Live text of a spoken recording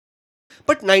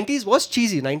But 90s was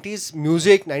cheesy. 90s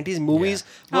music, 90s movies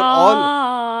were all.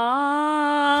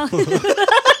 Ah.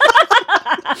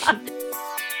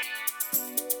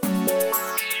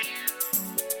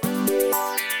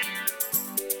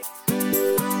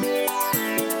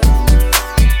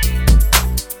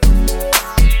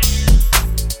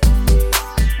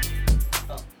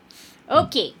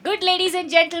 Okay, good ladies and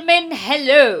gentlemen,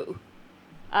 hello.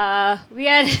 We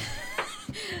are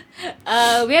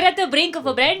we are at the brink of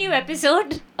a brand new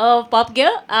episode of Pop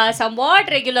Gear, a somewhat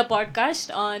regular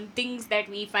podcast on things that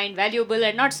we find valuable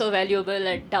and not so valuable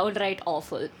and downright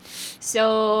awful.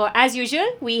 So, as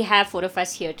usual, we have four of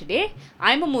us here today.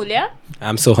 I'm Amulya.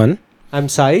 I'm Sohan. I'm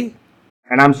Sai.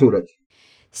 And I'm Suraj.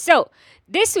 So,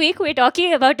 this week we're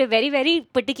talking about a very, very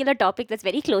particular topic that's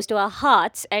very close to our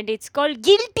hearts, and it's called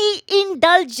guilty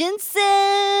indulgences.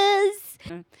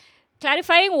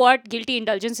 Clarifying what guilty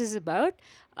indulgence is about.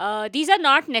 These are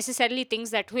not necessarily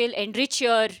things that will enrich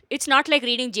your. It's not like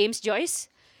reading James Joyce.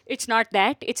 It's not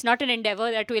that. It's not an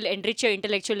endeavor that will enrich your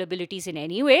intellectual abilities in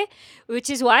any way, which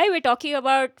is why we're talking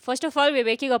about. First of all, we're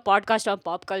making a podcast on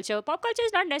pop culture. Pop culture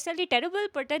is not necessarily terrible,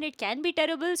 but then it can be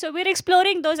terrible. So we're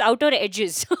exploring those outer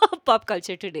edges of pop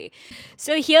culture today.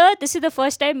 So here, this is the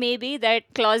first time maybe that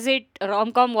closet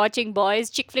rom-com watching boys,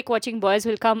 chick flick watching boys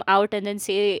will come out and then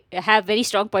have very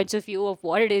strong points of view of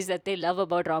what it is that they love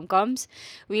about rom-coms.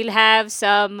 We'll have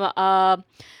some,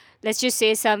 let's just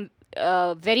say some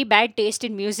very bad taste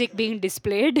in music being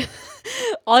displayed.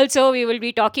 Also, we will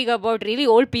be talking about really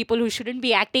old people who shouldn't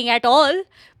be acting at all.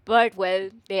 But, well,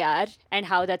 they are, and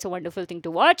how that's a wonderful thing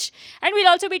to watch. And we'll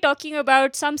also be talking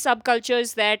about some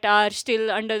subcultures that are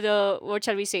still under the, what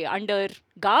shall we say, under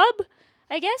garb,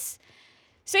 I guess.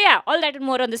 So, yeah, all that and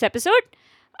more on this episode.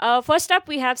 First up,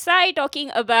 we have Sai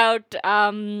talking about,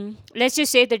 let's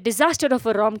just say, the disaster of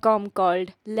a rom-com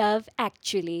called Love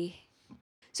Actually.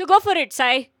 So, go for it,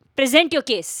 Sai. Present your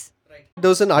case. There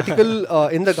was an article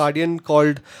in The Guardian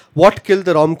called What Killed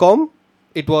the Rom-Com?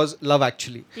 It was Love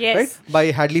Actually. Yes. Right? By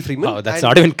Hadley Freeman. Oh, that's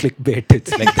not even clickbait.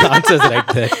 It's like the answers right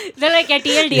there. They're like a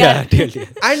TLDR. Yeah, totally.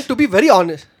 And to be very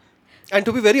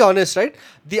honest, right?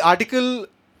 The article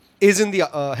is in the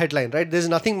headline, right? There's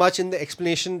nothing much in the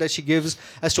explanation that she gives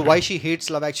as to why she hates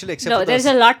Love Actually, except No, for there's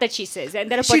a lot that she says.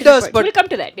 And there are she pertinent does, points. but We'll come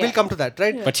to that. Yeah. We'll come to that,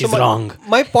 right? But she's wrong.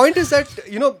 My point is that,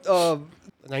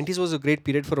 90s was a great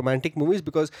period for romantic movies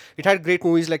because it had great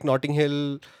movies like Notting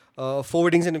Hill, Four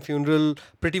Weddings and a Funeral,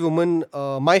 Pretty Woman,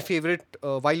 my favorite,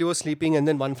 While You Were Sleeping, and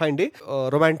then One Fine Day.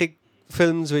 Romantic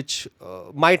films which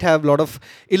might have a lot of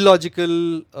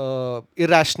illogical,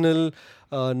 irrational,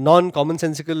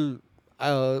 non-commonsensical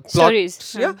plots.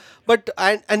 Stories, Yeah, huh. but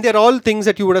and they're all things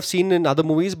that you would have seen in other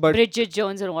movies, but Bridget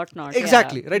Jones and whatnot.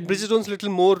 exactly, right? Bridget Jones a little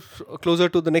more closer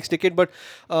to the next decade, but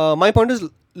my point is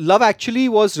Love Actually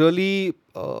was really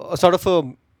a sort of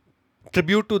a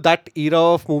tribute to that era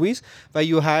of movies where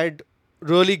you had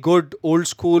really good old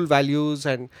school values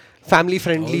and family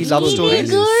friendly love Really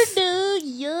stories. good.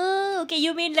 Yeah. Okay,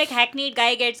 you mean like hackneyed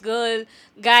guy gets girl,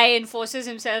 guy enforces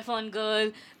himself on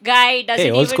girl, guy doesn't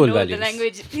Hey, old even school know values. the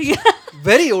language.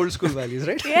 Very old school values,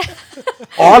 right? Yeah.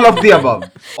 All of the above.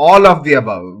 All of the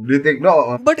above. Do you think?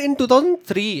 No. But in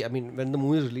 2003, I mean, when the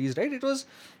movie was released, right,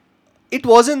 it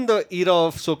wasn't the era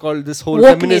of so-called this whole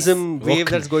Wokeness. feminism wave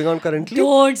that's going on currently.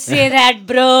 Don't say that,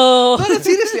 bro. No,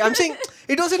 seriously, I'm saying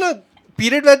it was in a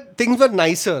period where things were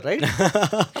nicer, right?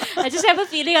 I just have a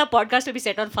feeling our podcast will be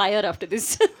set on fire after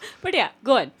this. But yeah,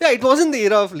 go on. Yeah, it wasn't the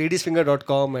era of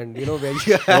ladiesfinger.com and, where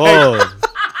you had... Oh,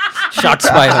 shots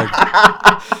fired.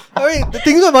 I mean, the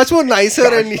things were much more nicer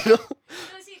and,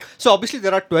 So obviously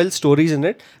there are 12 stories in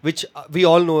it, which we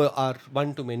all know are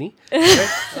one too many. Right?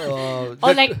 Or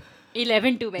that- like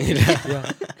 11 too many.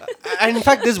 yeah. And in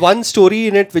fact, there's one story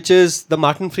in it, which is the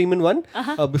Martin Freeman one.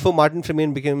 Before Martin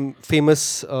Freeman became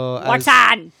famous as...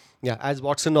 Watson. Yeah, as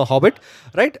Watson or Hobbit,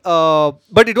 right?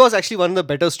 But it was actually one of the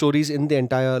better stories in the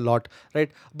entire lot,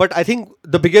 right? But I think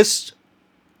the biggest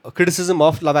criticism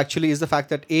of Love Actually is the fact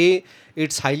that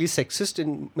it's highly sexist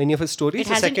in many of his stories. It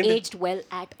The hasn't second, aged well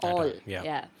at all.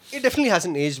 Yeah. it definitely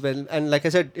hasn't aged well, and like I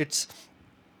said,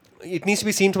 it needs to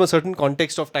be seen from a certain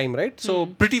context of time, right? So,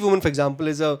 Pretty Woman, for example,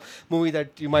 is a movie that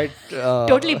you might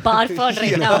Totally barf on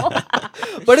right now.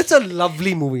 but it's a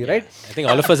lovely movie, right? I think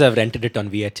all of us have rented it on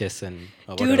VHS and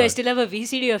Dude, whatever. I still have a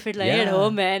VCD of it lying at Yeah.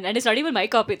 home, man. And it's not even my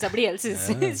copy, it's somebody else's.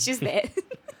 It's just there.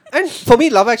 And for me,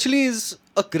 Love Actually is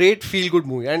a great feel-good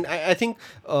movie, and I think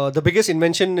the biggest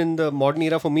invention in the modern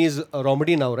era for me is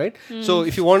comedy now, right? So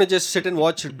if you want to just sit and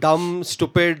watch dumb,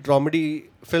 stupid comedy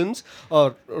films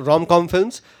or rom-com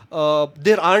films,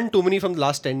 there aren't too many from the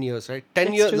last 10 years, right?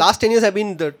 Last 10 years have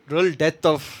been the real death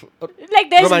of Like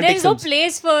there's romantic no films.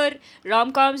 place for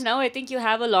rom-coms now. I think you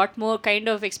have a lot more kind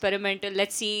of experimental,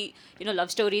 let's see,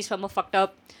 love stories from a fucked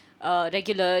up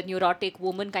regular neurotic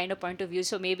woman kind of point of view.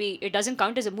 So maybe it doesn't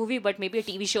count as a movie, but maybe a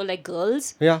TV show like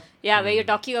Girls. Yeah. Yeah, where you're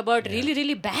talking about really,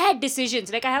 really bad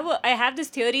decisions. Like I have this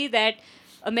theory that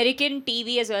American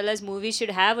TV as well as movies should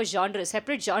have a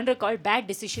separate genre called bad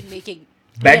decision making.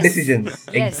 Bad Yes. decisions.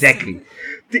 Yes. Exactly.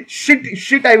 The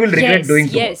shit I will regret doing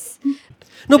tomorrow. Yes.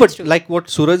 No, but like what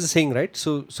Suraj is saying, right?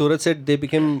 So Suraj said they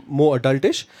became more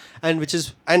adultish, and which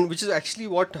is actually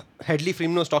what Hedley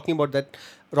Freeman was talking about, that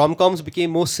rom-coms became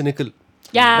more cynical.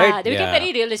 Yeah, Right? they became Yeah.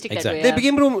 very realistic Exactly. that way. They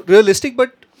yeah. became realistic,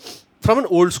 but from an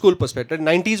old school perspective.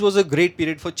 90s was a great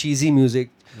period for cheesy music,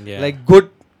 Yeah. like good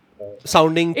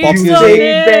sounding pop It's music.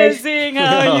 amazing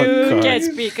how Oh, you God. can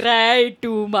speak right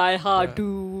to my heart.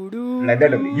 Do. Like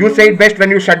that only. You say it best when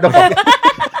you shut the fuck up.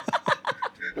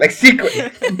 Like sequel.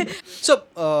 So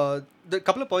the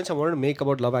couple of points I wanted to make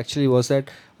about Love Actually was that,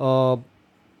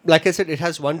 like I said, it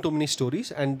has one too many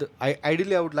stories, and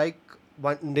ideally I would like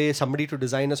one day somebody to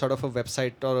design a sort of a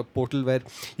website or a portal where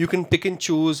you can pick and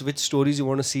choose which stories you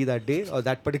want to see that day or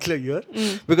that particular year.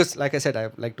 Because like I said, I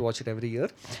like to watch it every year.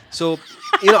 So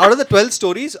out of the 12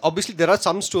 stories, obviously there are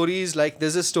some stories, like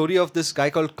there's a story of this guy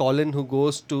called Colin who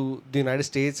goes to the United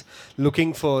States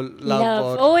looking for love.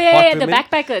 Or Oh yeah, hot yeah, the women.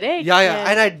 backpacker, right? Yeah,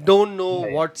 and I don't know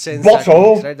what sense Boss, that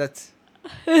makes, right? That's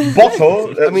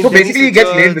Bosso. I mean, So basically he Dennis gets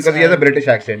laid Richards because he has a and- British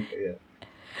accent. Yeah.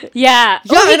 Yeah.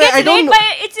 Yeah, Oh, he and gets I don't laid know-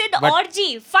 by it's an But-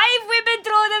 orgy. 5 women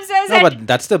throw themselves No, at. but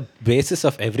that's the basis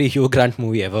of every Hugh Grant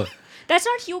movie ever. That's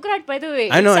not Hugh Grant, by the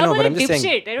way. I know, Someone but I'm in just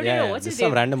saying. dipshit. I don't even know what's this his is some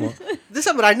name. random. There's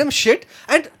some random shit,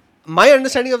 and my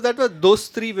understanding of that was those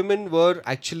 3 women were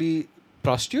actually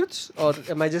prostitutes, or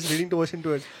am I just reading too much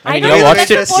into it? I I mean, know, you have that's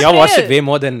watched the it. You have watched it portrayal. way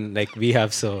more than like we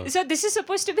have. So So this is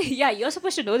supposed to be. Yeah, you're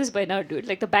supposed to know this by now, dude.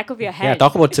 Like the back of your hand. yeah,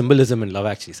 talk about symbolism in Love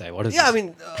Actually. Sai. What is Yeah, I this?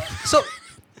 mean, so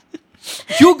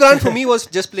Hugh Grant for me was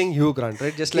just playing Hugh Grant,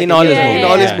 right? Just like In all any his other- movies.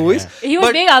 in all his Yeah, movies. He was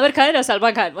But being Amar Khan or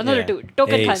Salman Khan. One or Yeah. two.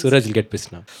 Token Hey, Khans. Suraj will get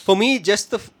pissed now. for me,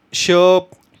 just the sheer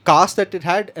cast that it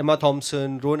had: Emma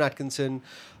Thompson, Rowan Atkinson,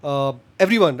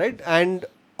 everyone, right? And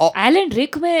Alan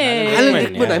Rickman. Alan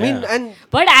Rickman, Rickman. yeah, I mean, yeah. and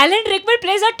But Alan Rickman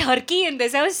plays a turkey in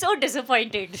this. I was so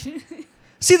disappointed.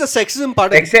 see the sexism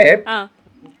part. Except, Ah.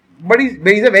 but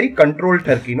he's a very controlled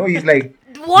turkey. No, he's like.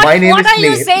 What My name is are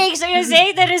you Snape. saying? So you're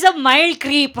saying there is a mild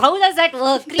creep. How does that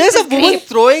work? Creep There's a is woman creep.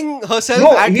 throwing herself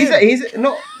No, at him.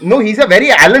 he's a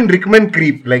very Alan Rickman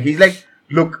creep. Like he's like,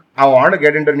 look, I want to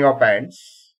get into your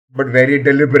pants, but very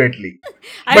deliberately.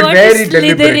 I but want very to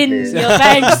slither in deliberately. your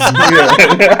pants.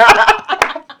 Yeah.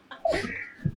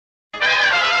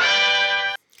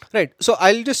 Right. So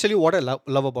I'll just tell you what I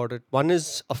love about it. One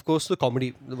is, of course, the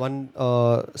comedy. The one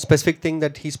specific thing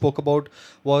that he spoke about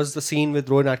was the scene with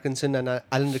Rowan Atkinson and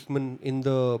Alan Rickman in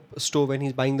the store when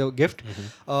he's buying the gift.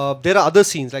 There are other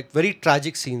scenes, like very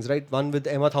tragic scenes, right? One with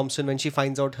Emma Thompson when she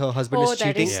finds out her husband Oh, is that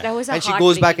cheating, is- that was a and she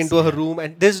goes back heartbreaking into her scene. room,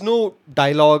 and there's no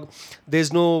dialogue,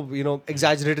 there's no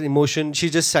exaggerated emotion.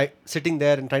 She's just sitting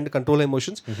there and trying to control her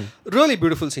emotions. Really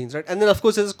beautiful scenes, right? And then of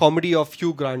course there's a comedy of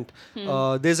Hugh Grant.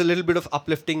 There's a little bit of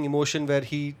uplifting emotion where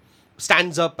he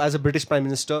stands up as a British Prime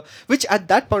Minister, which at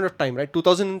that point of time, right,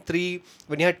 2003,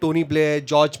 when you had Tony Blair,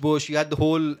 George Bush, you had the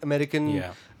whole American,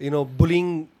 Yeah.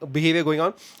 bullying behavior going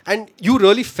on, and you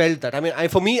really felt that. I mean,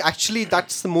 for me, actually,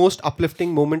 that's the most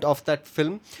uplifting moment of that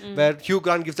film, where Hugh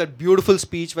Grant gives that beautiful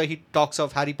speech where he talks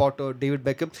of Harry Potter, David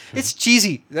Beckham. It's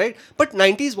cheesy, right? But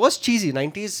 90s was cheesy.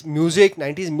 90s music,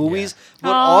 90s movies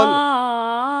were all...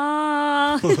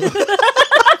 Aww.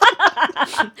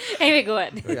 Anyway, go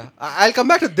on. Yeah, I'll come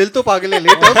back to Dil To Pagal Hai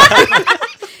later.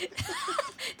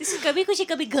 This is Kabhi Khushi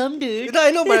Kabhi Gham, dude.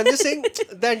 I know, but I'm just saying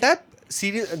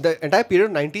the entire period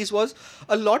of 90s was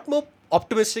a lot more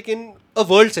optimistic in a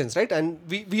world sense, right? And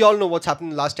we all know what's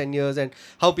happened in the last 10 years and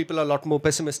how people are a lot more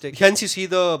pessimistic. Hence, you see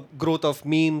the growth of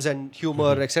memes and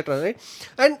humor, etc., right?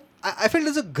 And I felt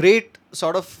it's a great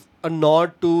sort of a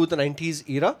nod to the 90s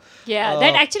era. Yeah,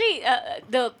 that actually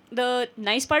the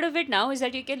nice part of it now is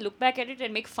that you can look back at it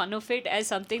and make fun of it as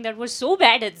something that was so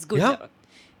bad it's good. Yeah. now.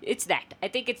 It's that. I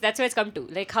think that's where it's come to.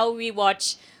 Like how we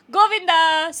watch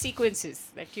Govinda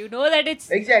sequences. That you know that it's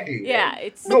Exactly. yeah,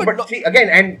 it's No, but see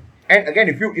again, and again,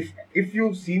 if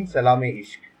you've seen Salame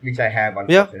Ishq, which I have,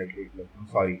 unfortunately, I'm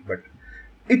sorry, but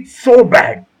it's so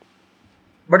bad.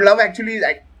 But Love Actually is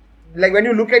like like when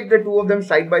you look at the two of them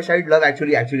side by side, Love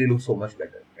actually looks so much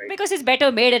better. Right? Because it's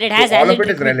better made and it has So all Alan of it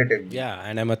is Rickman. relative. Yeah,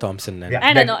 and Emma Thompson. And Yeah,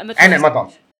 And that- Emma and Thompson. Emma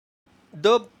Thompson.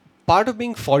 The part of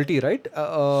being faulty, right?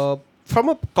 From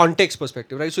a context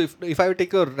perspective, right? So if I would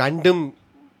take a random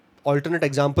alternate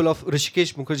example of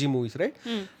Rishikesh Mukherjee movies, right?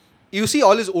 You see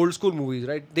all his old school movies,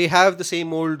 right? They have the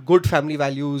same old good family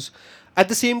values. At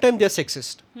the same time, they're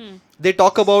sexist. They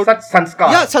talk about Such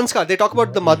sanskar. yeah, sanskar. They talk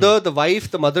about the mother, the wife,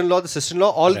 the mother-in-law, the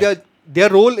sister-in-law. All their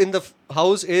role in the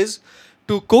house is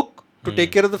to cook, to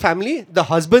take care of the family. The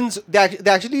husbands, they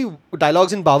actually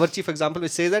dialogues in Bawarchi, for example,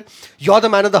 which says that you're the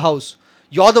man of the house.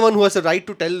 You're the one who has the right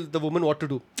to tell the woman what to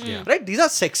do. Right? These are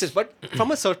sexist, but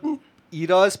from a certain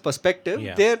era's perspective,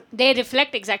 Yeah. They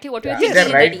reflect exactly what we're Yeah, thinking. they're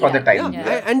in right that for the era. time.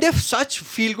 Yeah. and they have such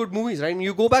feel-good movies, right? And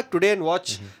you go back today and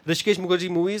watch Rishikesh Mukherjee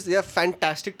movies; they are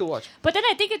fantastic to watch. But then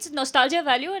I think it's nostalgia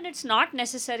value and it's not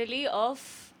necessarily of.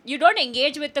 You don't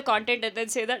engage with the content and then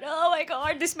say that, oh my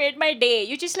god, this made my day.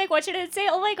 You just like watch it and say,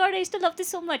 oh my god, I used to love this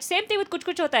so much. Same thing with Kuch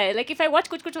Kuch Hota Hai. Like if I watch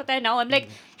Kuch Kuch Hota Hai now, I'm like,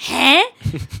 huh?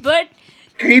 But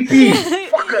Creepy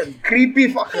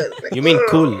fucker. Like, you mean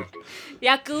cool?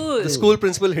 yeah, cool. The school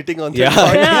principal hitting on Yeah.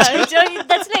 Yeah, so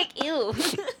that's like ew.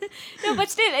 No, but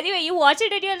still, anyway, you watch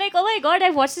it and you're like, oh my god,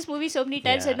 I've watched this movie so many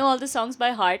times. I Yeah. know all the songs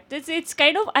by heart. It's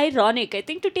kind of ironic. I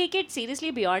think to take it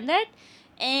seriously beyond that,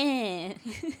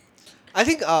 I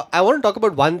think I want to talk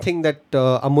about one thing that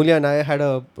Amulya and I had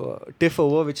a tiff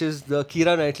over, which is the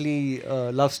Keira Knightley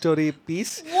love story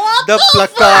piece. What the the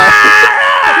placard.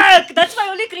 fuck? That's my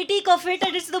only critique of it,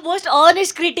 and it's the most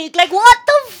honest critique. Like, what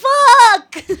the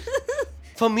fuck?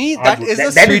 For me, Ah, that dude, is the that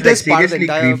is, like, sweetest part of the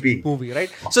seriously entire creepy. movie, right?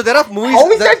 So there are movies.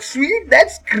 How is that sweet?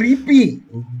 That's creepy.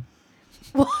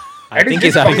 I That is think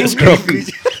he's just having a fucking stroke.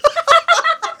 creepy.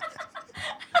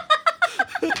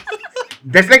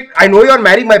 That's like, I know you're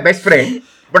marrying my best friend,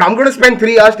 but I'm going to spend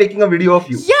 3 hours taking a video of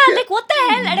you. Yeah, like what the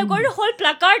hell? And I'm going to hold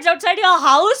placards outside your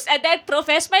house and then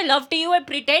profess my love to you and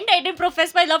pretend I didn't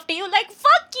profess my love to you. Like,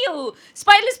 fuck you,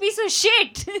 spineless piece of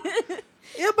shit.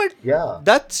 Yeah, but Yeah.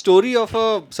 that story of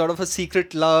a sort of a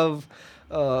secret love,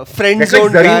 friend That's like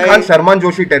zone Zareen guy, Khan, Sharman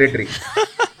Joshi territory.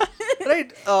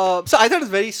 right? So I thought it was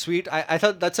very sweet. I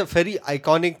thought that's a very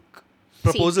iconic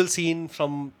proposal scene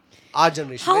from our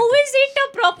generation. How right? is it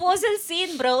a proposal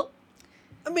scene, bro?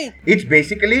 I mean, It's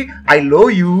basically, I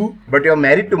love you, but you're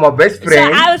married to my best So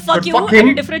friend. I will fuck but you fuck at a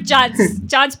him. different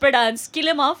chance per dance. Kill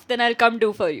him off, then I'll come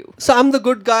do for you. so I'm the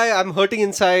good guy. I'm hurting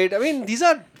inside. I mean, these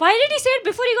are. Why did he say it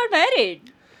before he got married?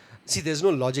 See, there's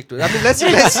no logic to it. I mean, let's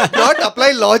not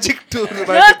apply logic to No,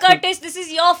 romantic film. Curtis, this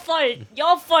is your fault.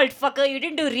 Your fault, fucker. You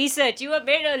didn't do research. You have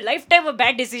made a lifetime of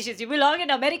bad decisions. You belong in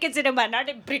American cinema, not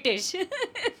in British.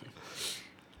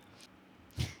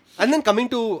 And then coming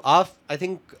to our, I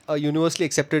think, universally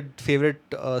accepted favorite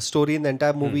story in the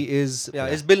entire movie is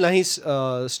Bill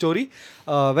Nighy's story,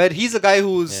 where he's the guy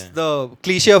who's the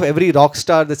cliche of every rock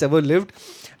star that's ever lived,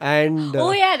 and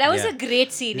Oh yeah, that was Yeah. a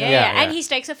great scene. Yeah, Yeah, yeah. And yeah. he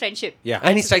strikes a friendship. Yeah.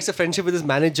 and he strikes a friendship with his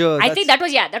manager. I think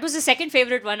that was the second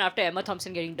favorite one after Emma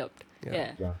Thompson getting dubbed.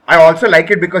 Yeah. Yeah. I also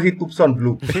like it because he poops on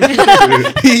blue.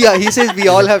 yeah, he says we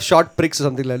all have short pricks or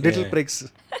something like little Yeah. pricks.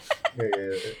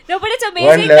 No, but it's amazing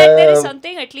One that there is love.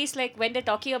 something, at least like when they're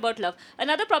talking about love.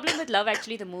 Another problem with Love,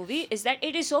 actually, the movie, is that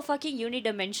it is so fucking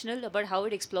unidimensional about how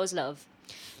it explores love.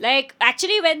 Like,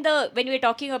 actually, when we were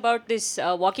talking about this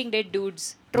Walking Dead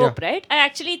dude's trope, right? I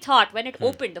actually thought when it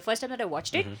opened, the first time that I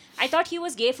watched it, I thought he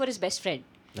was gay for his best friend.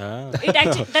 Ah. It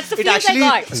actually, that's the It feels actually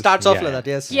I got. starts off Yeah. like that.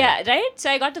 Yes. Yeah, right? So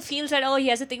I got the feels that, oh, he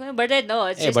has a thing with him, but then no,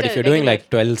 it's Hey, just but a if you're doing regular- like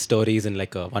 12 stories in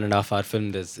like a 1.5 hour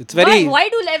film, it's very. Why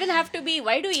do 11 have to be?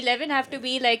 Why do 11 have to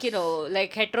be like, you know,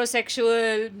 like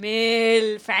heterosexual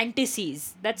male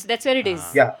fantasies? That's where it is.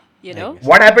 Yeah. You know.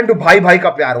 What happened to Bhai Bhai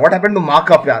Ka Pyar? What happened to Maa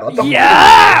Ka Pyar? What the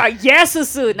Yeah. Yes,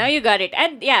 Susu. Now you got it.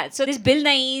 And yeah, so this Bill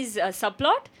Nighy's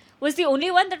subplot was the only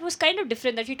one that was kind of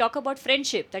different. That you talk about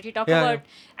friendship. That you talk Yeah, about,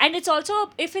 and it's also,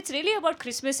 if it's really about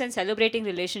Christmas and celebrating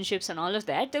relationships and all of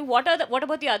that, then what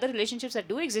about the other relationships that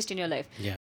do exist in your life?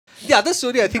 Yeah. The other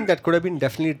story I think that could have been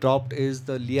definitely dropped is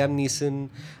the Liam Neeson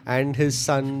and his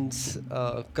son's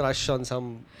crush on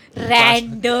some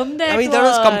Random. I mean, that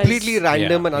was completely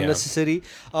random Yeah, and yeah. unnecessary.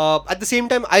 At the same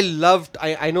time, I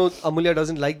know Amulya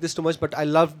doesn't like this too much, but I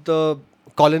loved the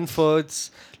Colin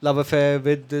Firth's love affair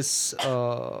with this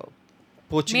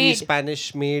Portuguese Maid.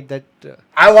 Spanish maid that.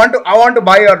 I want to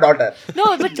buy your daughter.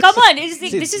 No, but come on.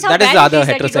 This is how that is bad the it other is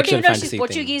that you don't heterosexual even know if fantasy she's thing.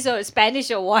 Portuguese or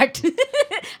Spanish or what.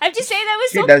 I'm just saying that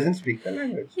was She so... doesn't speak the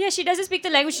language. Yeah, she doesn't speak the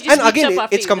language. She just And looks again, up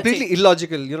after it's you, that's completely it.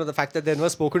 illogical. You know, the fact that they've never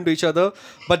spoken to each other,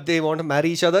 but they want to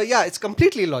marry each other. Yeah, it's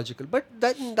completely illogical. But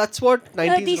that's what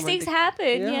 90s These romantic- things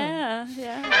happen. Yeah.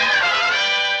 Yeah.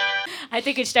 I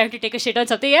think it's time to take a shit on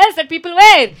something else that people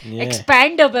wear. Yeah.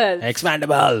 Expandables.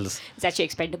 Expandables. It's actually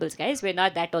Expendables, guys. We're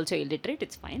not that also illiterate.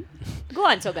 It's fine. Go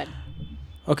on, Sogan.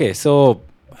 Okay, so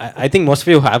I think most of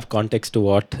you have context to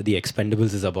what the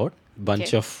Expendables is about. Bunch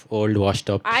Okay. of old washed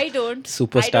up I don't.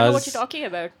 superstars. I don't know what you're talking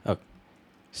about. Oh,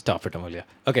 stop it, Amulya.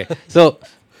 Okay, so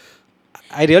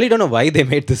I really don't know why they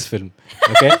made this film.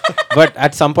 Okay, but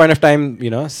at some point of time,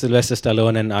 Sylvester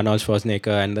Stallone and Arnold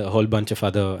Schwarzenegger and a whole bunch of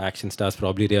other action stars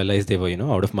probably realized they were,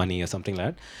 out of money or something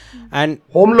like that. And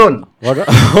Home loan. what?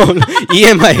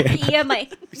 EMI.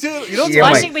 EMI. So, you know, EMI.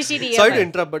 Washing machine EMI. sorry to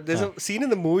interrupt, but there's a scene in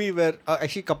the movie where,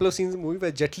 actually, a couple of scenes in the movie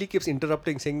where Jet Li keeps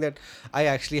interrupting, saying that I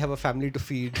actually have a family to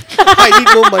feed. I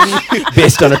need more money.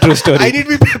 Based on a true story. I need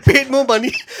to be paid more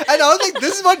money. And I was like,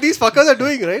 this is what these fuckers are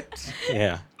doing, right?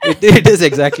 Yeah, it is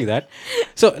exactly that.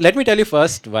 So let me tell you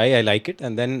first why I like it,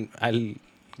 and then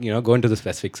I'll go into the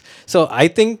specifics. So I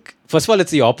think first of all,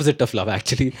 it's the opposite of love,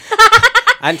 actually.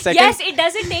 And second, Yes, it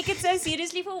doesn't take itself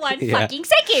seriously for one Yeah. fucking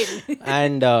second.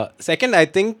 and second, I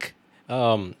think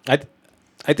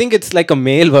I think it's like a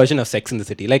male version of Sex in the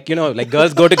City. Like like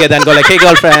girls go together and go like, "Hey,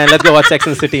 girlfriend, let's go watch Sex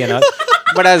in the City," and all.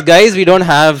 But as guys, we don't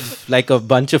have like a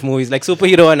bunch of movies like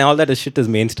superhero and all that shit is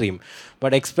mainstream.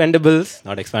 But Expendables,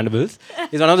 not Expandables,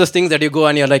 is one of those things that you go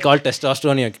and you're like all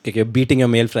testosterone, you're beating your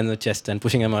male friend in the chest and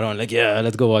pushing him around like, yeah,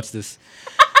 let's go watch this.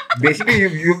 Basically,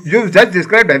 you've just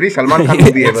described every Salman Khan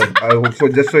movie ever. So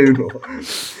just so you know.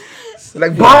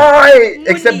 Like, bye!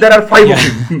 Except there are 5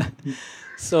 of them.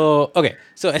 So, okay.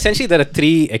 So, essentially, there are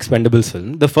 3 Expendables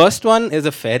films. The first one is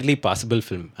a fairly passable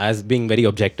film, as being very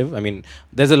objective. I mean,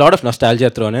 there's a lot of nostalgia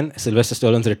thrown in. Sylvester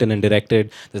Stallone's written and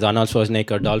directed. There's Arnold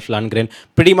Schwarzenegger, Dolph Lundgren.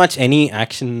 Pretty much any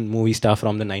action movie star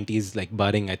from the 90s, like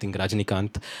barring, I think,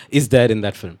 Rajinikanth, is there in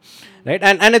that film. Right?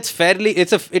 And it's fairly,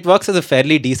 it works as a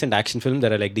fairly decent action film.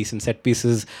 There are like decent set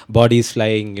pieces, bodies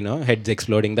flying, heads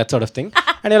exploding, that sort of thing.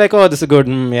 And you're like, oh, this is good.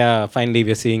 Yeah, finally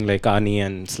we're seeing like Arnie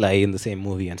and Sly in the same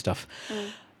movie and stuff.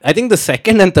 I think the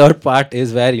second and third part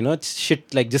is where,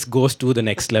 shit like just goes to the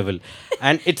next level.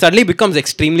 And it suddenly becomes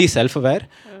extremely self-aware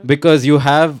because you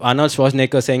have Arnold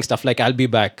Schwarzenegger saying stuff like, I'll be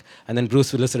back. And then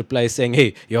Bruce Willis replies saying,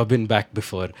 hey, you've been back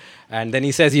before. And then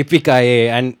he says, yippee-ki-yay.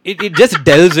 And it just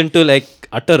delves into like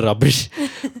utter rubbish.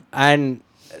 And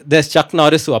there's Chuck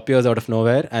Norris who appears out of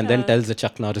nowhere and then tells the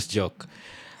Chuck Norris joke.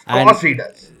 Of course he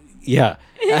does. Yeah.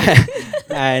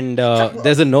 And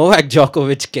there's a Novak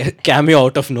Djokovic cameo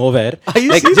out of nowhere. Are you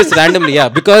like serious? just randomly, yeah,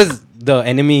 because the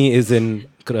enemy is in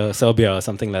Serbia or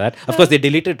something like that. Of course, they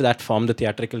deleted that from the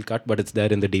theatrical cut, but it's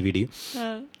there in the DVD.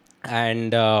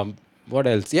 And what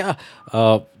else? Yeah,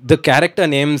 the character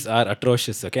names are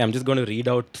atrocious. Okay, I'm just going to read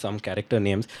out some character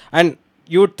names, and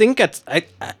you would think I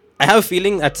have a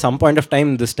feeling at some point of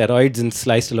time the steroids in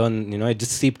Sly Stallone, it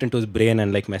just seeped into his brain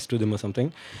and like messed with him or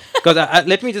something. Because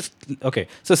let me just, okay.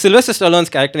 So Sylvester Stallone's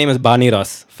character name is Barney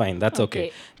Ross. Fine, that's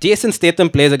okay. Jason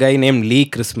Statham plays a guy named Lee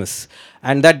Christmas.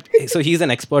 And so he's an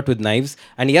expert with knives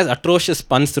and he has atrocious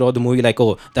puns throughout the movie like,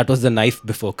 oh, that was the knife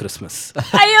before Christmas.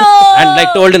 Ayo! And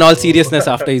like told in all seriousness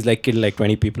after he's like killed like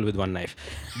 20 people with one knife.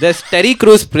 There's Terry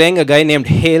Crews playing a guy named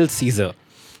Hail Caesar.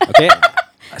 Okay?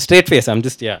 Straight face, I'm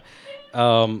just, yeah.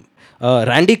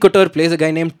 Randy Couture plays a guy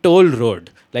named Toll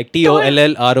Road, like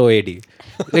Tollroad.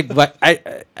 Like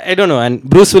I don't know. And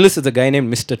Bruce Willis is a guy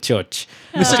named Mr. Church.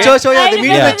 Mr. Church, oh yeah, I they meet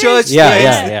in the remember church. this.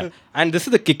 Yeah. And this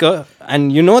is the kicker.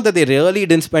 And you know that they really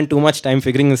didn't spend too much time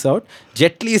figuring this out.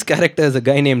 Jet Li's character is a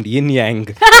guy named Yin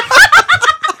Yang.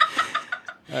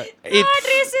 Not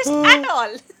racist at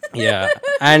all. Yeah.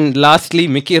 And lastly,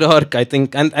 Mickey Rourke, I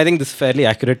think this is fairly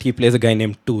accurate. He plays a guy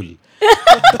named Tool.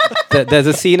 There's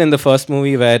a scene in the first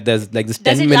movie where there's like this 10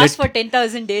 Does it minute last for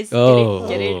 10,000 days? Oh,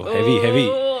 Get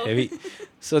it? heavy.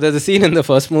 So there's a scene in the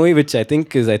first movie which I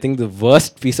think is the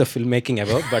worst piece of filmmaking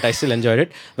ever, but I still enjoyed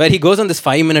it, where he goes on this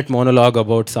 5-minute monologue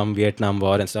about some Vietnam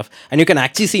War and stuff, and you can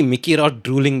actually see Mickey Rourke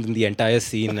drooling in the entire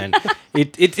scene, and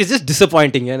it's just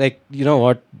disappointing. You're like, you know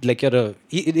what? Like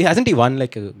hasn't he won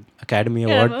like a Academy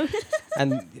Award?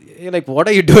 And you're like, what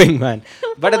are you doing, man?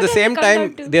 But at the same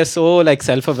time, they're so like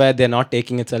self-aware. They're not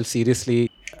taking itself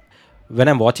seriously. When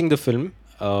I'm watching the film,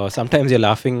 sometimes you're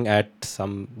laughing at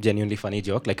some genuinely funny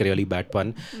joke, like a really bad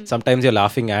pun. Sometimes you're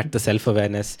laughing at the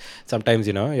self-awareness. Sometimes,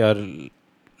 you're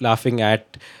laughing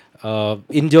at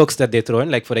in jokes that they throw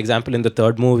in. Like, for example, in the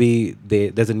third movie,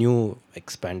 there's a new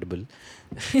expandable.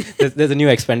 there's a new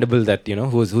expendable that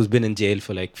who's been in jail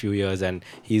for like few years and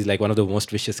he's like one of the most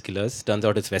vicious killers. Turns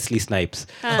out it's Wesley Snipes.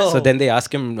 So then they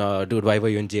ask him, dude, why were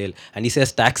you in jail? And he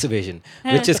says tax evasion,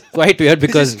 which is quite weird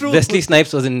because Wesley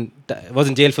Snipes was in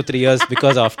jail for 3 years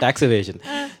because of tax evasion.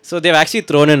 So they've actually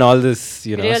thrown in all this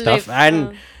Real stuff life,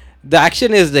 and the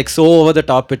action is like so over the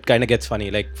top, it kind of gets funny.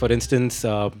 Like for instance,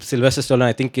 Sylvester Stallone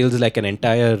I think kills like an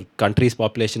entire country's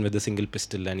population with a single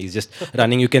pistol, and he's just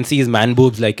running. You can see his man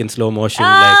boobs like in slow motion,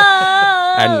 like,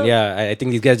 and yeah, I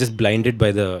think these guys just blinded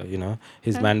by the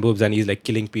his man boobs, and he's like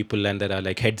killing people, and there are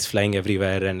like heads flying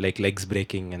everywhere and like legs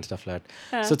breaking and stuff like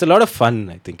that. So it's a lot of fun.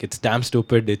 I think it's damn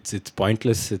stupid. It's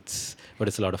pointless. But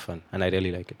it's a lot of fun, and I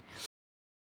really like it.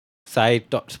 Sai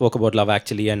spoke about Love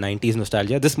Actually and 90s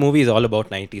nostalgia. This movie is all about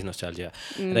 90s nostalgia,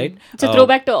 right? It's a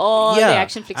throwback to all the yeah,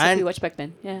 action flicks that we watched back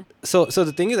then. Yeah. So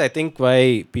the thing is, I think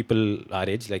why people our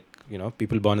age, like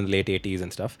people born in the late 80s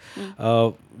and stuff,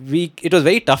 it was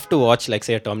very tough to watch, like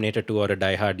say a Terminator 2 or a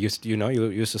Die Hard. You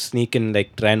used to sneak in,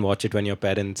 like try and watch it when your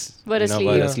parents were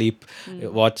asleep.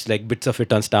 Watch like bits of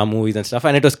it on Star Movies and stuff,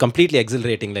 and it was completely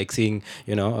exhilarating, like seeing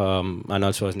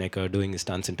Arnold Schwarzenegger doing his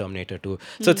stunts in Terminator 2.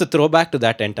 So it's a throwback to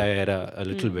that entire era a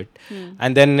little bit,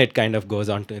 and then it kind of goes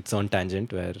on to its own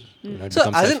tangent where it so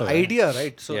becomes as an self-aware. idea,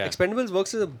 right? So Yeah. Expendables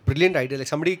works as a brilliant idea. Like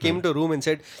somebody came into a room and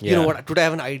said, you know what, today I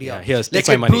have an idea. Yeah, here's, Let's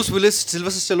take my get money. Bruce Willis,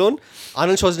 Sylvester Stallone,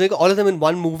 Arnold Schwarzenegger, all of them in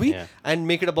one movie, Yeah. and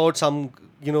make it about some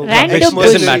Random ex- Doesn't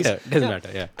mercenaries. matter. Doesn't matter.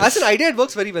 Yeah. As an idea, it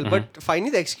works very well, but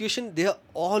finally the execution, they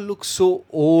all look so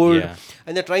old, Yeah.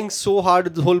 and they're trying so hard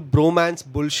with the whole bromance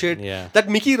bullshit. Yeah. That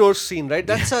Mickey Rourke scene, right?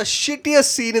 That's a shittiest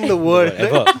scene in the world.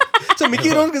 Ever. Right? So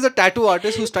Mickey Rourke is a tattoo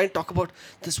artist who's trying to talk about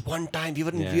this one time we were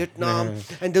in Yeah. Vietnam,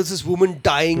 and there was this woman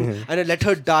dying, and I let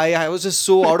her die. I was just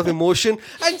so out of emotion,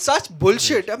 and such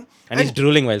bullshit. And he's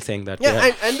drooling while saying that.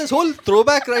 Yeah, and this whole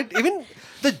throwback, right? Even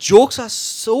the jokes are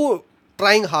so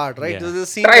trying hard, right? Yeah. There's a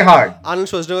scene Try where hard. Arnold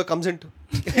Schwarzenegger comes into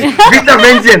With a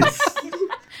vengeance.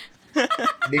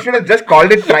 They should have just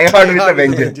called it Try Hard with a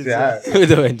Vengeance. Yeah.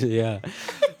 With a vengeance, yeah.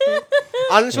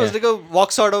 Arnold Schwarzenegger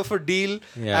walks out of a deal,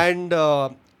 Yeah. and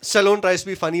Stallone tries to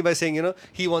be funny by saying,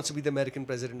 he wants to be the American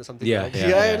president or something. Yeah, like yeah,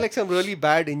 that. yeah. Like some really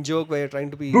bad in joke where you're trying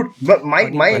to be. Dude, but my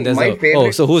And there's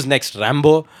favorite. so who's next?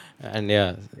 Rambo? And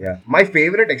yeah. Yeah, my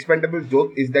favorite Expendables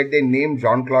joke is that they named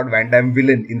Jean-Claude Van Damme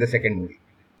villain in the second movie.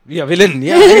 Yeah, villain.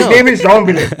 Yeah, His name is Jean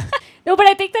Villain. No, but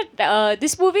I think that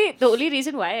this movie, the only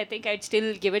reason why I think I'd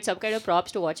still give it some kind of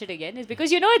props to watch it again is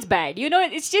because it's bad.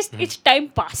 It's just it's time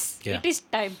pass. Yeah. It is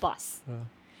time pass.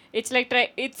 It's like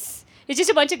it's just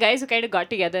a bunch of guys who kind of got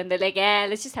together and they're like, yeah,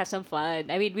 let's just have some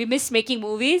fun. I mean, we miss making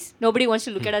movies. Nobody wants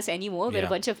to look at us anymore. We're a Yeah.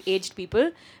 bunch of aged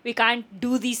people. We can't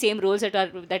do these same roles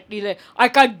that we're like, I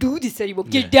can't do this anymore.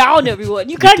 Get down, everyone.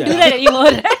 You can't do that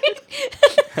anymore,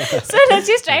 right? So let's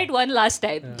just try it one last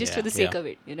time, just for the sake of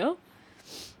it,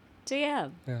 So yeah.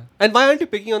 And why aren't you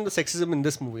picking on the sexism in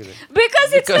this movie then?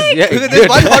 Because it's like Because there's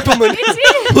one hot woman It's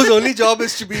really- whose only job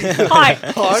is to be hot.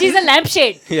 She's a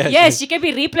lampshade. Yeah, Yes, she can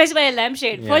be replaced by a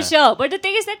lampshade for Yeah. sure. But the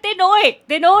thing is that they know it.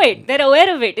 They know it. They're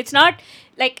aware of it. It's not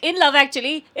like in Love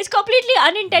Actually. It's completely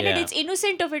unintended. Yeah. It's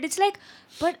innocent of it. It's like,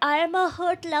 but I am a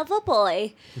hurt lover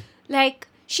boy. Like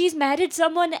she's married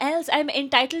someone else. I'm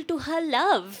entitled to her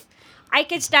love. I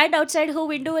can stand outside her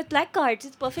window with placards.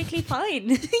 It's perfectly fine.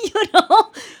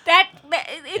 that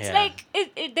it's Yeah. like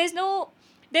there's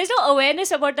no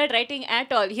awareness about that writing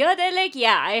at all. Here they're like,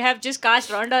 yeah, I have just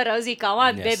cast Ronda Rousey. Come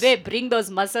on, Yes. baby, bring those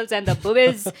muscles and the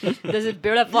boobies. This is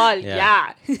beautiful.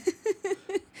 Yeah. Yeah.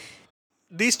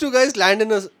 These two guys land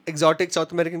in an exotic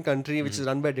South American country which is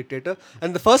run by a dictator,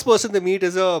 and the first person they meet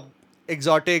is a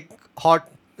exotic hot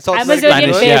South Amazonian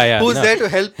American girl babe. Yeah, yeah. who's No. there to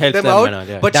help Help them them out, out,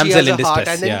 yeah. but Damsel she has in a heart,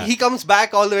 distress, and then yeah. he comes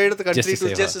back all the way to the country Just to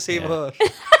to save save her, her.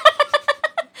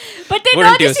 But they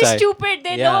Wouldn't know you this is say? stupid.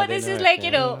 They Yeah, know they this know is it, like,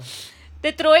 yeah.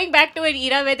 they're throwing back to an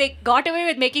era where they got away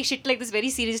with making shit like this very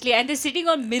seriously and they're sitting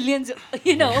on millions,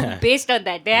 based on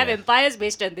that. They have Yeah. empires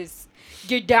based on this.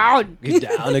 Get down. Get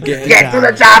down again. Get to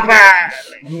the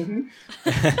chopper!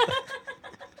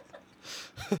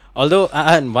 Although,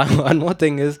 and one more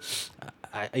thing is,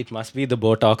 it must be the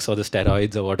Botox or the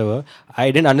steroids or whatever. I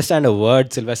didn't understand a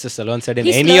word Sylvester Stallone said in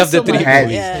He any of slurs the so three much.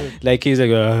 movies. Yeah. Like he's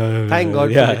like, Thank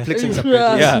God yeah. for Netflix and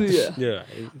subtitles. Yeah, yeah.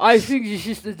 I think this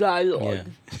is the dialogue.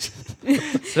 Yeah.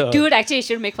 So, Dude, actually, you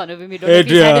should make fun of him. You don't know if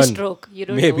he's had a Adrian. stroke. You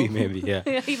don't maybe, know. maybe,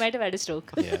 yeah. He might have had a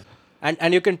stroke. Yeah.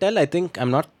 And you can tell, I think,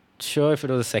 I'm not sure if it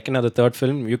was the second or the third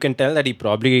film, you can tell that he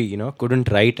probably, couldn't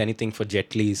write anything for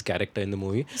Jet Li's character in the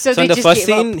movie. So in they the just first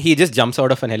gave scene, he just jumps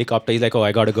out of an helicopter. He's like, oh,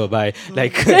 I gotta go by.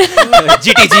 Like,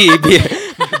 GTG,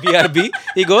 BRB.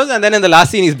 He goes, and then in the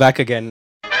last scene, he's back again.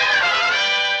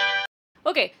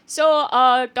 Okay, so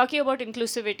talking about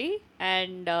inclusivity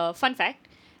and fun fact,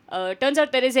 turns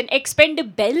out there is an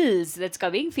Expendables that's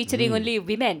coming featuring only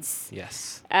women's.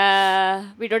 Yes.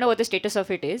 We don't know what the status of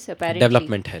it is. Apparently,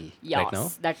 Development hell Yes, right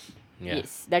now. Yeah.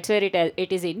 Yes, that's where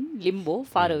it is in limbo,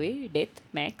 far away, death,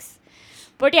 max.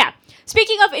 But yeah,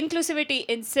 speaking of inclusivity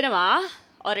in cinema,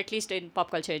 or at least in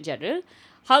pop culture in general.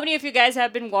 How many of you guys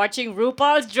have been watching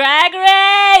RuPaul's Drag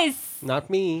Race? Not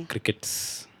me.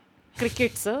 Crickets.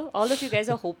 Cricket, sir. All of you guys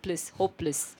are hopeless.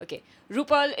 Okay.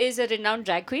 RuPaul is a renowned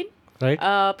drag queen. Right.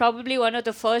 Probably one of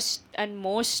the first and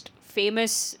most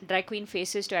famous drag queen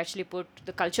faces to actually put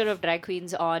the culture of drag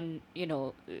queens on,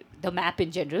 the map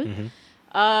in general.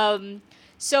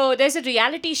 So there's a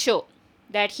reality show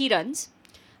that he runs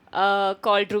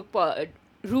called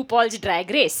RuPaul's Drag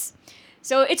Race.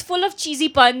 So it's full of cheesy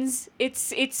puns.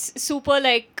 It's super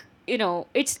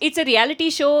it's a reality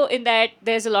show in that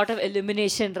there's a lot of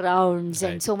elimination rounds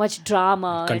and so much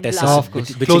drama. Contestants and blah. Of course.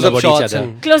 bitching Close-up about shots each other.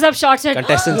 and- Close-up shots and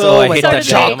Contestants, oh, I my hate God. that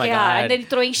shot. Oh my yeah, God. and then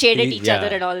throwing shade at each Yeah. other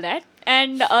and all that.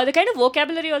 And the kind of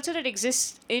vocabulary also that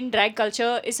exists in drag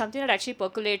culture is something that actually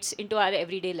percolates into our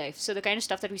everyday life. So the kind of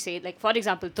stuff that we say, like for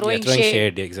example, throwing throwing shade.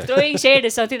 shade, exactly. Throwing shade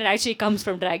is something that actually comes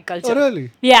from drag culture. Oh,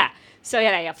 really? Yeah. So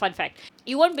yeah, fun fact.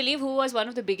 You won't believe who was one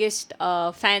of the biggest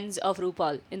fans of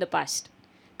RuPaul in the past.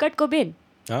 Kurt Cobain.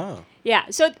 Oh. Yeah.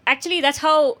 So actually, that's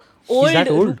how old. that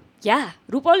old? Yeah.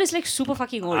 RuPaul is like super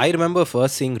fucking old. I remember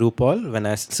first seeing RuPaul when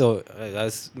I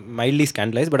was mildly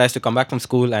scandalized, but I used to come back from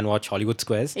school and watch Hollywood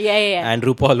Squares. Yeah. And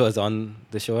RuPaul was on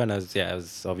the show, and I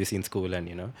was obviously in school, and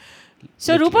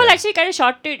So literally, RuPaul yeah. actually kind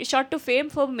of shot to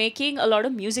fame for making a lot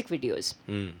of music videos.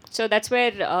 So that's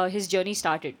where his journey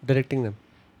started. Directing them.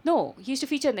 No, he used to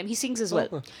feature in them. He sings as well.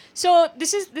 Oh. So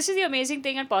this is the amazing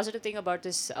thing and positive thing about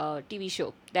this TV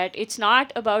show, that it's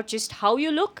not about just how you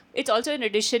look. It's also in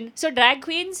addition. So drag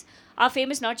queens are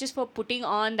famous not just for putting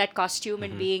on that costume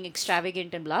and being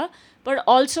extravagant and blah, but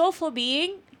also for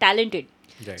being talented.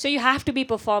 Right. So you have to be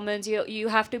performance. You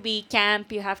have to be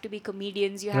camp. You have to be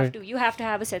comedians. Right. You have to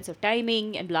have a sense of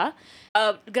timing and blah.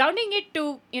 Grounding it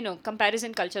to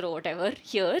comparison culture or whatever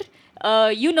here.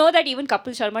 That even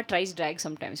Kapil Sharma tries drag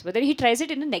sometimes, but then he tries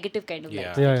it in a negative kind of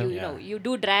light. Yeah. Like Yeah. you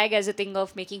do drag as a thing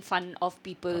of making fun of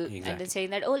people and Exactly. then saying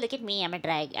that, oh, look at me, I'm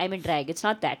in drag. It's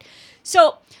not that.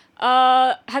 So,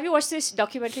 have you watched this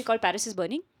documentary called Paris is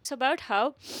Burning? It's about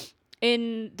how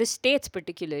in the States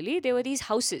particularly, there were these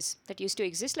houses that used to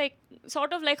exist, like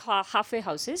sort of like halfway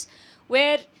houses,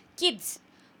 where kids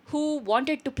who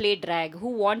wanted to play drag, who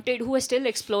were still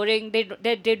exploring, they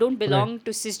don't belong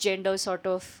to cisgender sort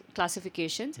of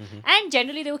classifications, and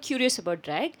generally they were curious about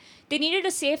drag. They needed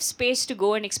a safe space to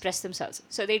go and express themselves.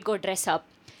 So they'd go dress up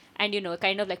and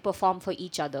kind of like perform for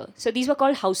each other. So these were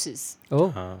called houses.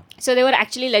 Oh. So they were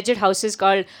actually legit houses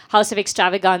called House of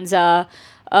Extravaganza,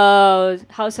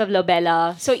 House of La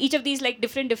Bella. So each of these like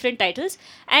different titles,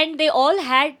 and they all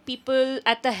had people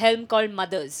at the helm called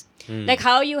mothers. Like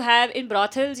how you have in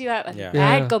brothels, you have Yeah.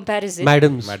 bad Yeah. comparison.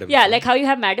 Madams. Yeah, like how you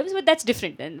have madams, but that's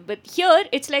different. But here,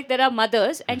 it's like there are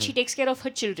mothers, and she takes care of her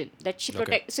children. That she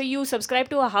protects. So you subscribe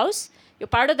to a house. You're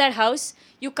part of that house.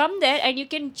 You come there, and you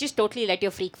can just totally let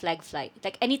your freak flag fly.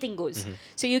 Like anything goes.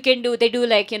 So you can do. They do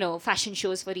like fashion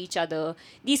shows for each other.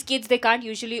 These kids, they can't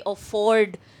usually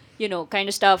afford kind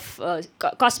of stuff,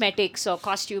 cosmetics or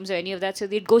costumes or any of that. So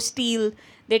they'd go steal.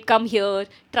 They'd come here,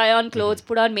 try on clothes,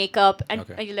 put on makeup, and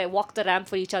you like walk the ramp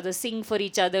for each other, sing for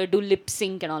each other, do lip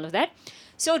sync and all of that.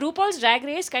 So RuPaul's Drag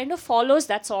Race kind of follows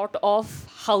that sort of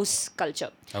house culture.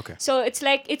 Okay. So it's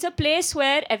like it's a place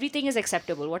where everything is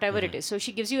acceptable, whatever it is. So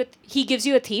he gives you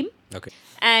a theme, Okay.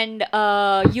 and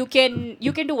you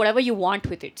can do whatever you want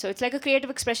with it. So it's like a creative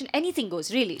expression. Anything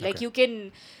goes, really. Like you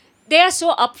can. They are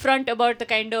so upfront about the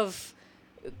kind of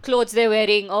clothes they're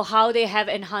wearing or how they have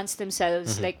enhanced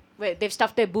themselves. Like where they've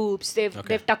stuffed their boobs, they've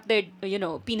tucked their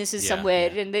penises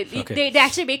somewhere, and they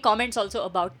actually make comments also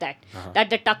about that that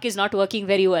the tuck is not working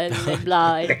very well and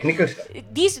blah. And Technical stuff.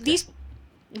 these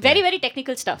very very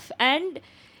technical stuff, and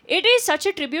it is such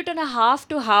a tribute and a half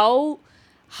to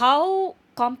how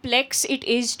complex it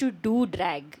is to do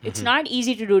drag. It's not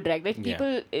easy to do drag. Like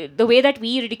people, the way that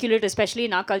we ridicule it, especially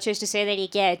in our culture, is to say that "Ye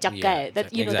kya hai, chapka hai,"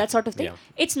 that exactly. that sort of thing. Yeah.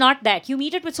 It's not that. You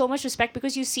meet it with so much respect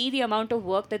because you see the amount of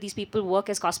work that these people work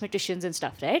as cosmeticians and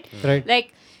stuff, right? Right.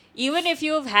 Like even if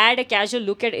you've had a casual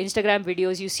look at Instagram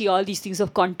videos, you see all these things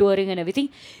of contouring and everything.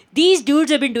 These dudes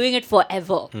have been doing it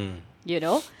forever,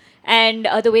 And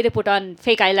the way they put on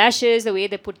fake eyelashes, the way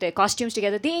they put their costumes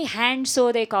together, they hand sew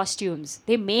their costumes.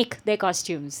 They make their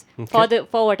costumes for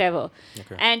whatever,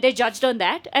 and they're judged on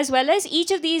that, as well as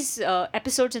each of these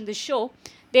episodes in the show.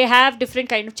 They have different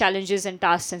kind of challenges and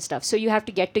tasks and stuff. So you have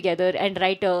to get together and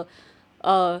write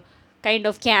a kind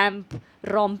of camp,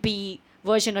 rompy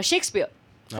version of Shakespeare.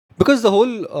 Because the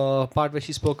whole part where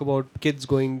she spoke about kids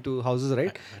going to houses,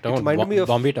 right? It reminded me of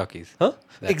Bombay Talkies. Huh?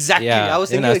 Exactly. Yeah, I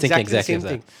was even thinking exactly the same that.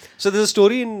 thing. So there's a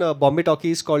story in Bombay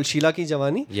Talkies called Sheila Ki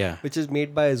Jawani, Yeah. which is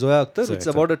made by Zoya Akhtar. Zoya It's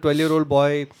Akhtar. about a 12-year-old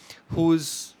boy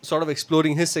who's sort of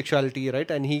exploring his sexuality, right?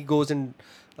 And he goes and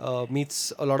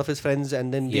meets a lot of his friends,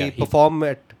 and then Yeah, they he- perform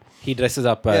at. He dresses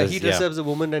up Yeah, as... he dresses up as a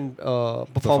woman and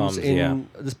performs in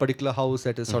this particular house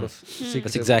that is sort of secretive.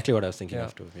 That's exactly what I was thinking Yeah.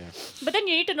 of too. Yeah. But then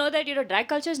you need to know that drag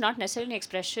culture is not necessarily an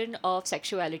expression of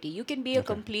sexuality. You can be a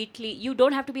completely. You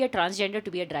don't have to be a transgender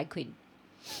to be a drag queen.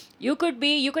 You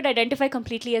could identify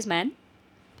completely as man,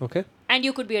 Okay. and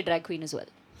you could be a drag queen as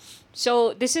well. So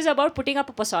this is about putting up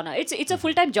a persona. It's a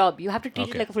full-time job. You have to treat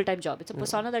it like a full-time job. It's a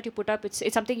persona that you put up. It's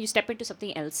something you step into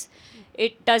something else.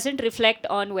 It doesn't reflect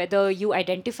on whether you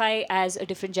identify as a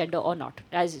different gender or not,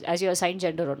 as your assigned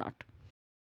gender or not.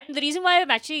 And the reason why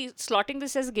I'm actually slotting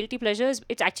this as a guilty pleasure is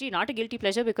it's actually not a guilty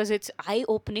pleasure because it's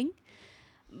eye-opening.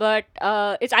 But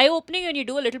it's eye-opening when you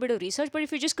do a little bit of research. But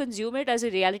if you just consume it as a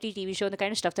reality TV show, the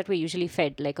kind of stuff that we're usually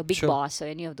fed, like a Big Boss or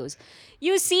any of those,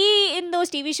 you see in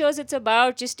those TV shows, it's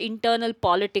about just internal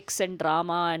politics and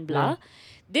drama and blah.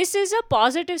 This is a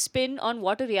positive spin on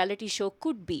what a reality show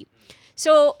could be.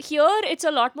 So here it's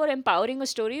a lot more empowering a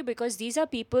story because these are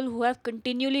people who have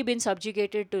continually been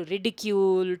subjugated to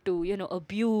ridicule, to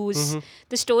abuse.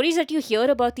 The stories that you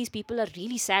hear about these people are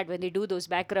really sad when they do those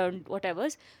background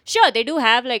whatevers. Sure, they do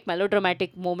have like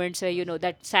melodramatic moments where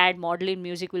that sad maudlin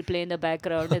music will play in the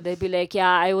background and they'll be like,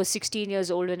 yeah, I was 16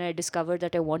 years old when I discovered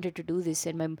that I wanted to do this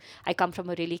and I come from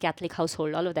a really Catholic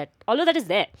household. All of that is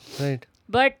there. Right.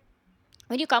 But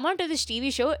when you come onto this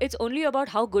TV show, it's only about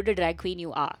how good a drag queen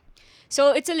you are.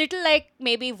 So it's a little like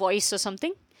maybe Voice or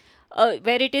something,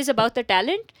 where it is about the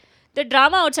talent. The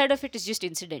drama outside of it is just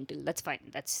incidental. That's fine.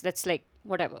 That's like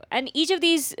whatever. And each of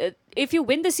these, if you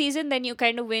win the season, then you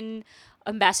kind of win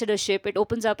ambassadorship. It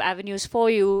opens up avenues for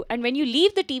you. And when you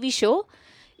leave the TV show,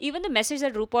 even the message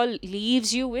that RuPaul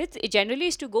leaves you with, it generally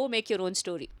is to go make your own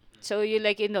story. So you're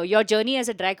like, your journey as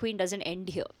a drag queen doesn't end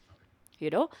here.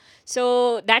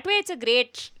 So that way it's a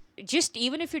great, just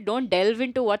even if you don't delve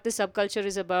into what the subculture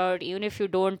is about, even if you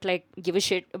don't like give a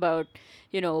shit about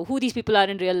who these people are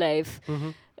in real life,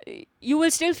 you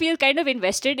will still feel kind of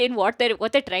invested in what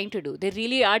they're trying to do. They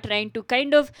really are trying to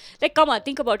kind of like, come on,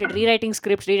 think about it, rewriting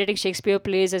scripts, rewriting Shakespeare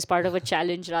plays as part of a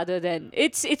challenge rather than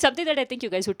it's something that I think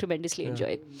you guys would tremendously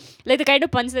enjoy. Like the kind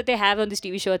of puns that they have on this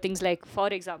TV show are things like, for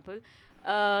example,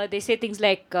 they say things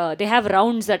like they have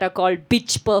rounds that are called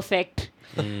bitch perfect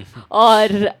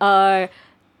or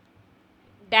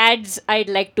dads I'd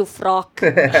like to frock.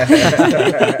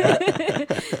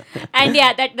 And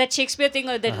yeah, that Shakespeare thing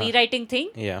or that rewriting thing,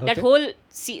 Yeah. that whole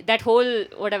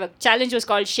whatever challenge was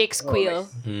called Shakespeare.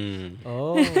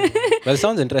 Oh. Well, it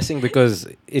sounds interesting because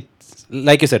it's,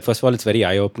 like you said, first of all, it's very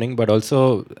eye-opening, but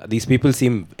also these people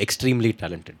seem extremely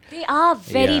talented. They are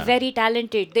very, Yeah. very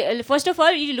talented. First of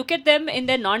all, you look at them in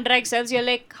their non-drag selves, you're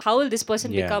like, how will this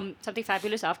person Yeah. become something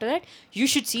fabulous after that? You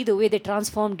should see the way they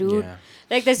transform, dude. Yeah.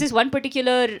 Like, there's this one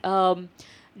particular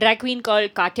drag queen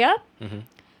called Katya.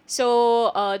 So,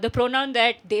 the pronoun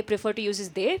that they prefer to use is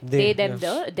they them,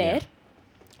 their.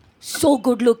 So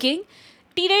good looking.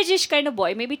 Teenage-ish kind of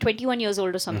boy, maybe 21 years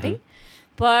old or something.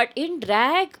 But in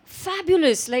drag,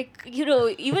 fabulous. Like,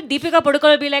 even Deepika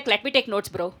Padukone will be like, let me take notes,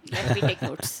 bro. Let me take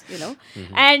notes,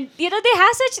 And,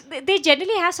 they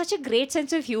generally have such a great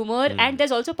sense of humor. And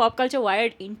there's also pop culture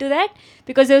wired into that.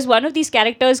 Because there's one of these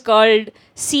characters called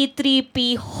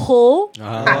C3P Ho.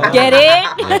 Get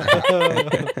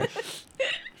it?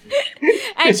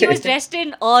 And she was dressed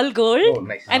in all gold. Oh,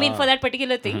 nice. I mean, for that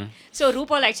particular thing. So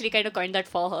RuPaul actually kind of coined that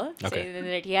for her. Okay. Saying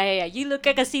that, yeah, you look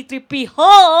like a C3P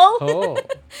Ho. Oh.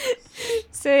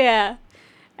 So yeah,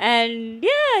 and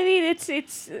yeah, I mean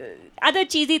it's other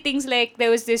cheesy things like there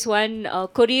was this one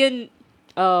Korean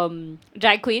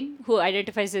drag queen who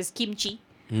identifies as kimchi.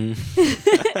 So you're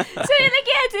like,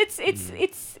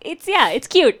 yeah, it's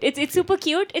cute. It's super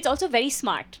cute. It's also very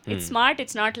smart. It's smart.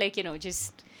 It's not like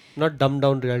just. Not dumbed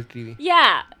down reality TV.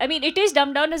 Yeah, I mean, it is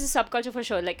dumbed down as a subculture for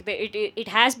sure. Like, it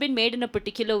has been made in a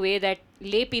particular way that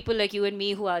lay people like you and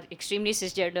me who are extremely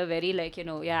cisgender, very like,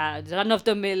 run of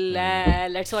the mill,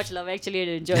 let's watch Love Actually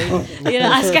and enjoy it.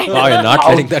 Us kind Oh, you're not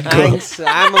letting that go. Thanks.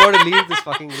 I'm about to leave this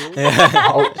fucking room.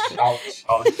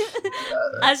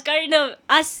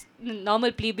 us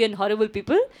normal plebeian horrible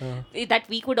people, that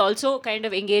we could also kind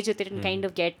of engage with it and kind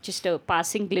of get just a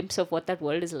passing glimpse of what that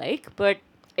world is like. But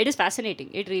it is fascinating.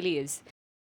 It really is.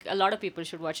 A lot of people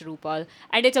should watch RuPaul.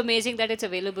 And it's amazing that it's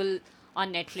available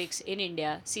on Netflix in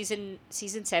India. Season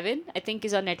 7, I think,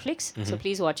 is on Netflix. So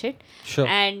please watch it. Sure.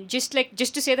 And just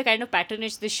to say the kind of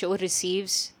patronage this show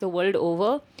receives the world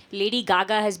over, Lady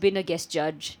Gaga has been a guest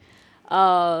judge.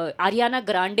 Ariana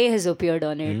Grande has appeared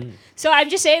on it. So I'm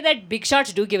just saying that big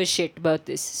shots do give a shit about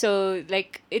this. So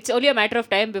like it's only a matter of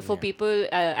time before people,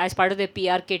 as part of their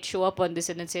PR kit, show up on this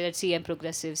and then say that, see, I'm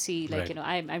progressive. See, like, Right. you know,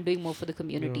 I'm doing more for the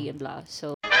community and blah.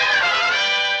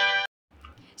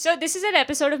 So this is an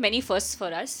episode of many firsts for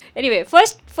us. Anyway,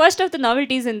 first of the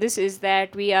novelties in this is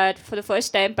that we are, for the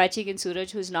first time, Pachik and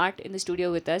Suraj, who's not in the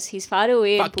studio with us. He's far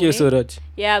away in Fuck Pune. you, Suraj.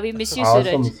 Yeah, we miss you, Also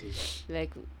Suraj. miss you.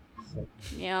 Like,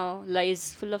 you know,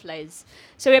 lies, full of lies.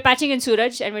 So we're patching in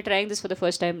Suraj and we're trying this for the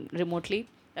first time remotely.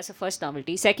 That's the first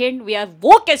novelty. Second, we are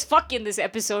woke as fuck in this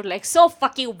episode. Like, so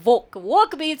fucking woke.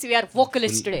 Woke means we are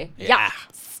vocalists today. Yeah.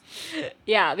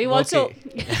 Yeah, we've also...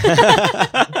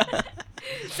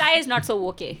 Sai is not so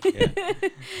okay.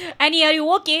 Annie, are you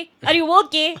okay? Are you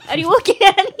okay? Are you okay,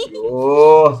 Annie?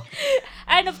 Oh,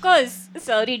 And of course,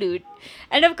 sorry, dude.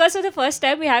 And of course, for the first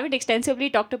time, we haven't extensively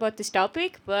talked about this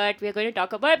topic, but we're going to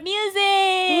talk about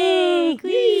music.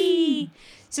 Whee!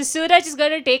 So Suraj is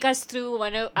going to take us through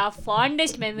one of our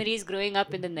fondest memories growing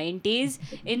up in the 90s,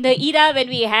 in the era when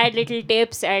we had little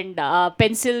tapes and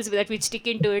pencils that we'd stick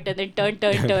into it and then turn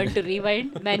to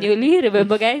rewind manually.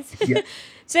 Remember, guys? yeah.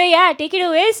 So yeah, take it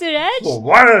away, Suraj. So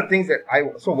one of the things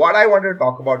what I wanted to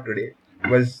talk about today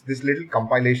was this little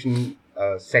compilation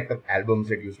set of albums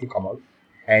that used to come out.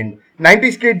 And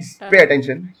 90s kids, pay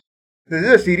attention. This is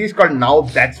a series called Now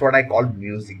That's What I Call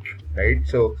Music, right?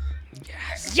 So,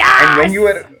 Yes! and when you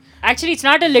were... Actually, it's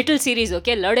not a little series,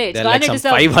 okay? Lade. It's There are gone like into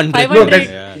some some 500. 500. No, that's,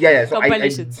 Yeah. yeah. So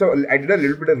Compilations. I did a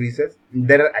little bit of research.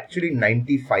 There are actually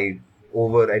 95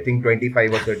 over, I think,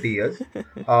 25 or 30 years.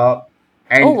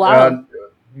 And Oh, wow.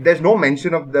 there's no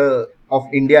mention of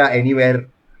India anywhere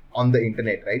on the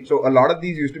internet, right? So a lot of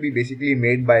these used to be basically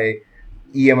made by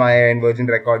EMI and Virgin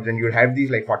Records, and you'd have these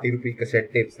like 40 rupee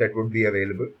cassette tapes that would be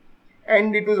available.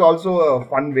 And it was also a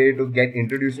fun way to get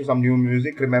introduced to some new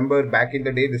music. Remember, back in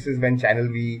the day, this is when Channel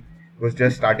V was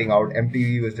just starting out,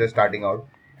 MTV was just starting out,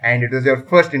 and it was your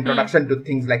first introduction to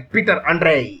things like Peter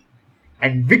Andre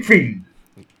and Whitfield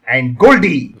and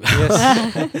Goldie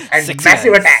and Sexy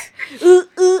Massive eyes.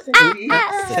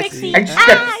 Attack Sexy and Steps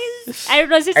eyes. And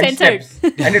was it and censored?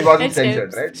 Steps, and it wasn't And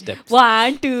censored, Steps. right? Steps.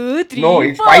 1, 2, 3, No,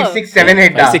 it's 4. 5, 6, 7,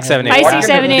 8. 5, 6, 7, 8. 5, What 6,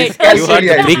 kind of 7, 8. You heard the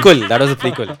dyscalculia is this? prequel. That was the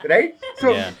prequel. Right?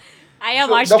 So, Yeah. I am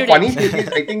so Arch the today. funny thing is,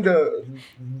 I think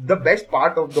the best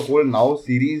part of the whole Now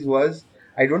series was,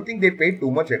 I don't think they paid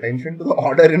too much attention to the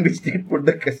order in which they put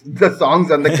the songs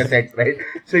on the cassettes, right?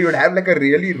 So you would have like a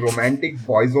really romantic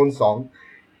boyzone song,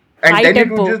 and High then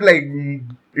tempo.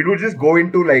 it would just go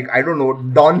into like, I don't know,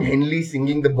 Don Henley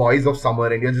singing The Boys of Summer,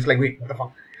 and you're just like, wait, what the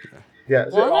fuck? Yeah,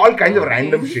 so What? all kinds of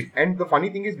random shit. And the funny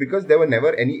thing is, because there were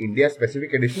never any India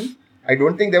specific editions, I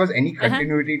don't think there was any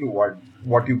continuity to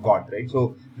what you got, right?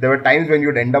 So there were times when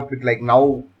you'd end up with like,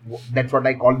 now that's what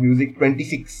I call Music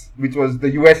 26, which was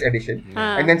the US edition,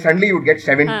 and then suddenly you'd get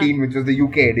 17, which was the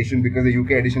UK edition, because the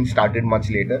UK edition started much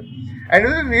later. And it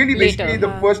was really basically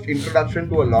the first introduction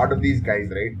to a lot of these guys,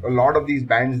 right? A lot of these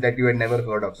bands that you had never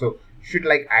heard of. So shit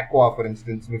like Aqua, for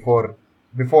instance, before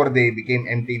they became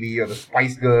MTV, or the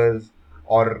Spice Girls,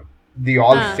 or the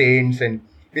All Saints, and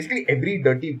basically every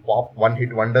dirty pop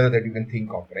one-hit wonder that you can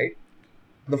think of, right?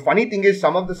 The funny thing is,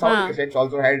 some of the sound cassettes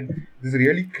also had this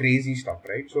really crazy stuff,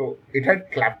 right? So it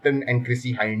had Clapton and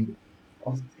Chrissy Hynde.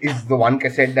 Is the one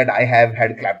cassette that I have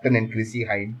had Clapton and Chrissy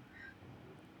Hynde.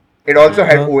 It also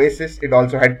had Oasis. It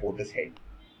also had Portishead.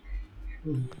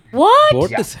 What?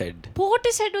 Portishead.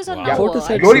 Portishead was on Wow. Now.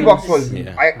 Portishead. Glory Box was.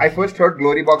 Yeah. I first heard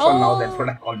Glory Box on Now. Oh. That's what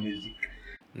I call music.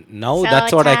 Now So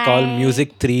that's what I call tight.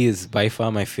 Music 3 is by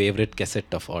far my favorite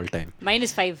cassette of all time. Mine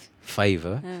is 5.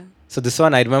 5. So this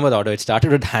one, I remember the order. It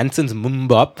started with Hanson's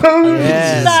Mumbop.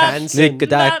 Yes, Bap. Hanson. Look at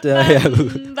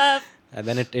that. Bap. And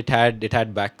then it had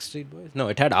Backstreet Boys. No,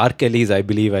 it had R. Kelly's I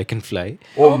Believe I Can Fly.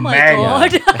 Oh, my man.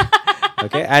 god.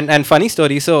 Okay, and funny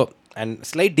story. So, and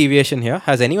slight deviation here.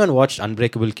 Has anyone watched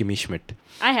Unbreakable Kimmy Schmidt?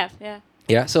 I have, yeah.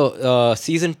 Yeah. So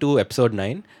season 2, episode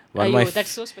 9. One of my That's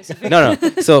so specific. no.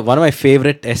 So one of my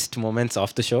favorite est moments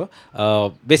of the show.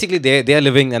 Basically, they are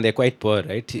living and they're quite poor,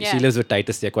 right? Yeah. She lives with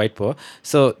Titus. They're quite poor.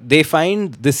 So they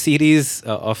find this series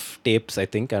of tapes. I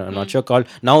think I'm not sure called.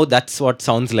 Now that's what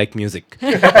sounds like music,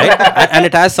 right? and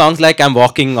it has songs like "I'm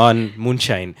Walking on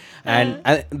Moonshine," and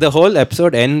the whole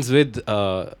episode ends with.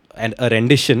 and a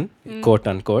rendition, quote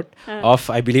unquote, of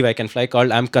I Believe I Can Fly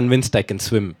called I'm Convinced I Can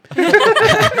Swim.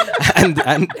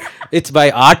 and it's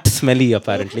by Art Smelly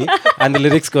apparently. And the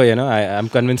lyrics go, I'm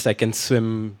convinced I can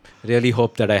swim, really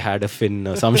hope that I had a fin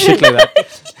or some shit like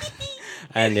that.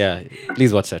 And yeah,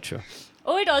 please watch that show.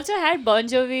 Oh, it also had Bon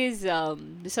Jovi's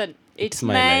this one. It's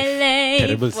My my Life. life.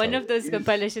 Terrible One song. of those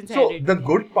compilations So had it. the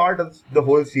good part of the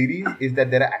whole series is that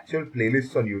there are actual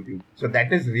playlists on YouTube. So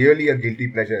that is really a guilty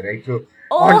pleasure, right? So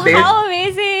Oh, how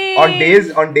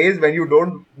amazing! on days when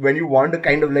you want to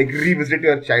kind of like revisit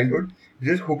your childhood,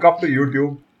 just hook up to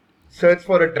YouTube, search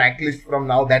for a track list from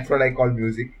now. That's what I call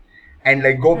music, and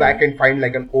like go back and find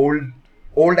like an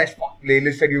old as fuck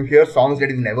playlist that you hear songs that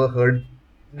you've never heard,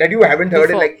 that you haven't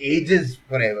heard in Before. like ages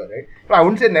forever, right? So I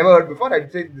wouldn't say never heard before.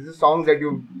 I'd say this is songs that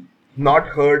you've not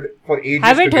heard for ages.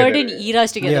 Haven't heard in together.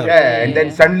 eras together. Yeah, and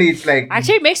then suddenly it's like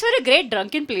Actually, it makes for a great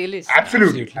drunken playlist.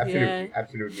 absolutely, Yeah.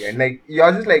 absolutely, and like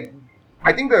you're just like,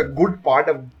 I think the good part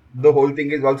of the whole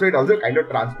thing is also it also kind of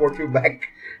transports you back,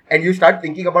 and you start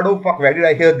thinking about, oh fuck, where did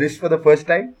I hear this for the first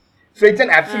time? So it's an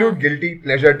absolute guilty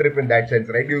pleasure trip in that sense,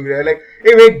 right? You're like,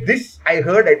 hey wait, this I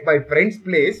heard at my friend's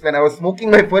place when I was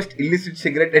smoking my first illicit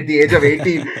cigarette at the age of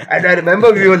 18, and I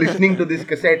remember we were listening to this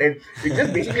cassette, and it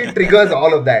just basically triggers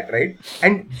all of that, right?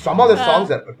 And some of the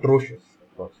songs are atrocious,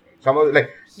 of course. Some of the, like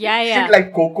Yeah. shit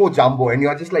like Coco Jumbo, and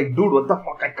you're just like, dude, what the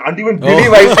fuck? I can't even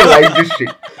believe I still like this shit,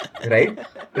 right?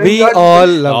 And We you're- all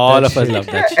love All that of us shit. love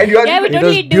that shit. and you're Yeah, we It was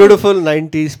totally do. beautiful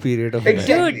 90s period of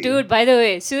Exactly. life. Dude, by the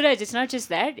way, Suraj, it's not just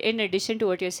that. In addition to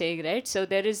what you're saying, right? So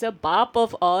there is a BAP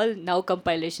of all now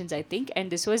compilations, I think, and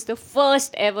this was the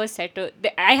first ever set of.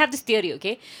 I have this theory,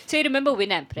 okay? So you remember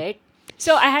Winamp, right?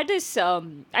 So I had this.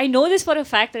 I know this for a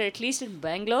fact that at least in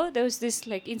Bangalore there was this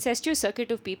like incestuous circuit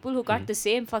of people who got the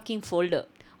same fucking folder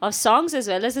of songs as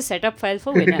well as the setup file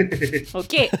for Winamp.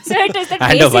 Okay, so it is that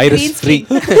And a basic virus green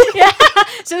free. screen. Yeah,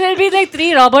 so there'll be like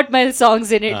 3 Robert Miles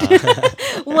songs in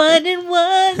it. One and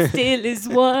one still is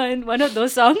one. One of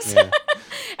those songs.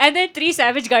 And then 3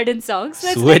 Savage Garden songs. So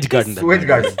it's Sewage like Garden. this- Sewage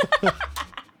Garden.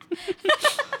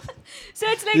 So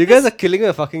it's like You guys are killing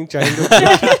my fucking childhood.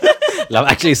 Love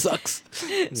actually sucks.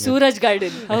 Suraj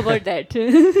Garden. How about that?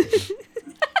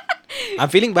 I'm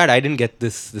feeling bad I didn't get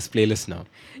this playlist now.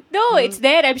 No, it's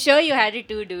there. I'm sure you had it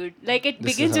too, dude. Like it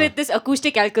This begins is with this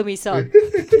Acoustic Alchemy song.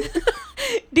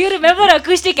 Do you remember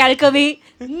Acoustic Alchemy?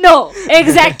 No,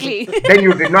 exactly. Then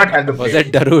you did not have the Was play.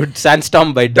 that Darude?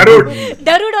 Sandstorm by Darude. Darude.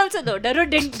 Darude also though.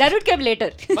 Darude came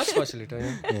later. much later.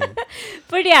 Yeah.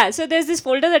 But yeah, so there's this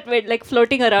folder that went like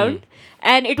floating around,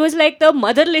 and it was like the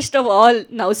mother list of all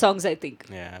now songs, I think.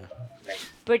 Yeah.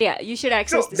 But yeah, you should So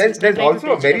access this. there's list. I'm trying also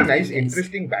to a very pitch it nice, to you guys.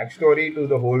 interesting backstory to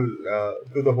the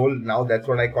whole. Now that's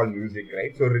what I call music,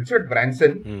 right? So Richard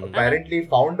Branson apparently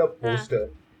found a poster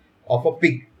of a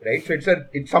pig, right? So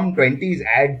it's some 20s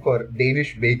ad for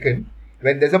Danish bacon,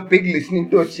 when there's a pig listening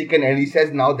to a chicken, and he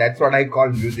says, "Now that's what I call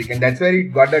music," and that's where he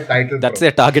got the title. That's from.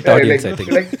 their target audience, I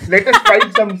think. Like, let us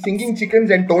find some singing chickens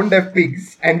and tone deaf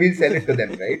pigs, and we'll sell it to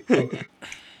them, right? So,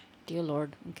 Dear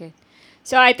Lord. Okay.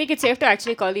 So I think it's safe to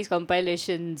actually call these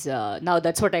compilations now.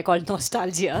 That's what I call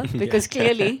nostalgia because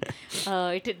clearly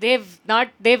they've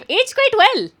aged quite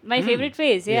well. My favorite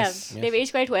phrase, yeah, Yes. they've aged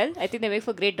quite well. I think they make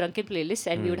for great drunken playlists,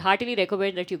 and we would heartily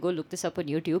recommend that you go look this up on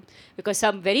YouTube because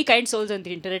some very kind souls on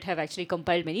the internet have actually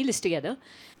compiled many lists together.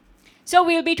 So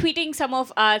we'll be tweeting some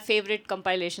of our favorite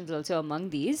compilations also among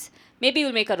these. Maybe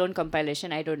we'll make our own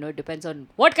compilation. I don't know. It depends on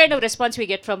what kind of response we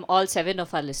get from all 7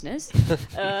 of our listeners.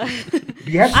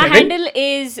 we have Our 7. handle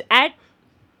is at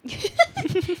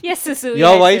yes, Susu. we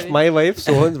Your had wife, 7. my wife,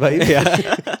 Sohan's wife.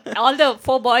 All the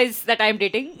 4 boys that I'm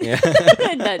dating.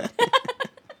 Done.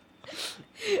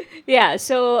 Yeah,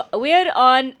 so we're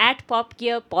on at Pop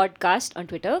Gear Podcast on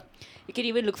Twitter. You can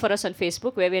even look for us on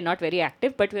Facebook, where we're not very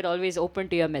active, but we're always open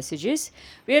to your messages.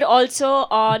 We're also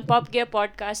on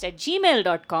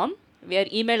popgearpodcast@gmail.com. We are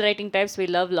email writing types. We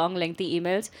love long, lengthy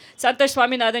emails. Santosh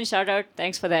Swaminathan, shout out.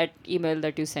 Thanks for that email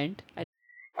that you sent.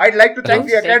 I'd like to thank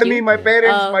the Thank academy, you. my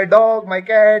parents, my dog, my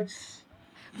cats.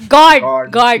 God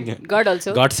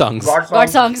also. God songs. God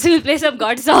songs. We'll play some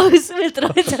God songs. We'll throw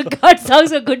in some God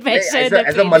songs for good Hey, measure. in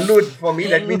as the a playlist. Mallu, for me,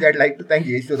 that means I'd like to thank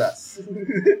Yeshudas.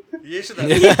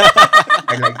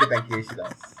 I'd like to thank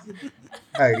Yeshudas.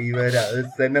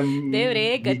 Harivarasanam.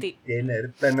 Devre Gati.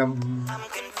 Nityanartanam. I'm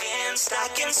convinced I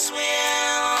can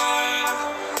swim.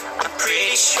 I'm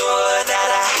pretty sure that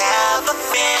I have a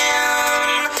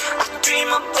fin. I dream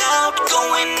about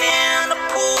going in.